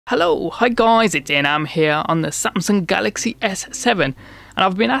Hi guys, it's Inam here on the Samsung Galaxy S7, and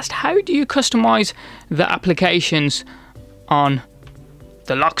I've been asked how do you customize the applications on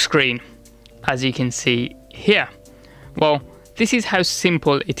the lock screen, as you can see here. Well, this is how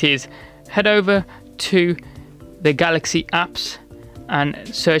simple it is. Head over to the Galaxy apps and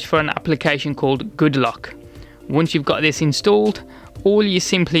search for an application called Good Lock. Once you've got this installed, all you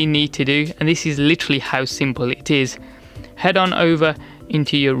simply need to do, and this is literally how simple it is, head on over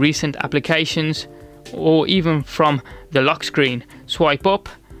into your recent applications, or even from the lock screen, swipe up,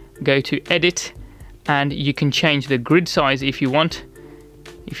 go to edit, and you can change the grid size if you want,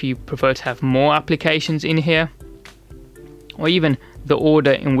 if you prefer to have more applications in here, or even the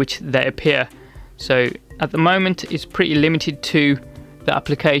order in which they appear. So at the moment it's pretty limited to the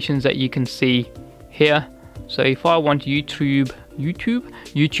applications that you can see here. So if I want YouTube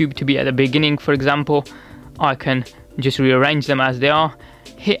to be at the beginning, for example, I can just rearrange them as they are,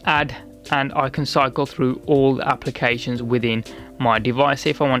 hit add, and I can cycle through all the applications within my device.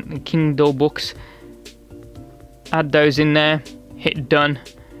 If I want Kindle books, add those in there, hit done,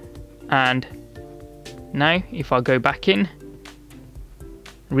 and now if I go back in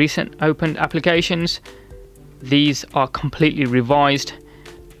recent opened applications, these are completely revised,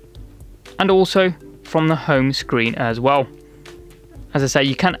 and also from the home screen as well. As I say,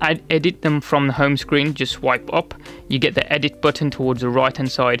 you can edit them from the home screen. Just swipe up, you get the edit button towards the right hand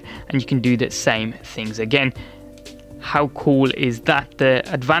side, and you can do the same things again. How cool is that? The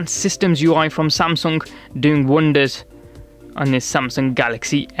advanced systems UI from Samsung doing wonders on this Samsung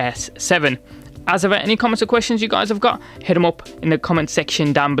Galaxy S7. As ever, any comments or questions you guys have got, hit them up in the comment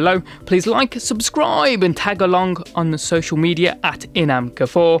section down below. Please like, subscribe, and tag along on the social media at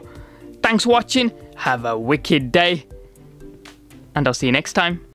InamGafoor. Thanks for watching, have a wicked day, and I'll see you next time.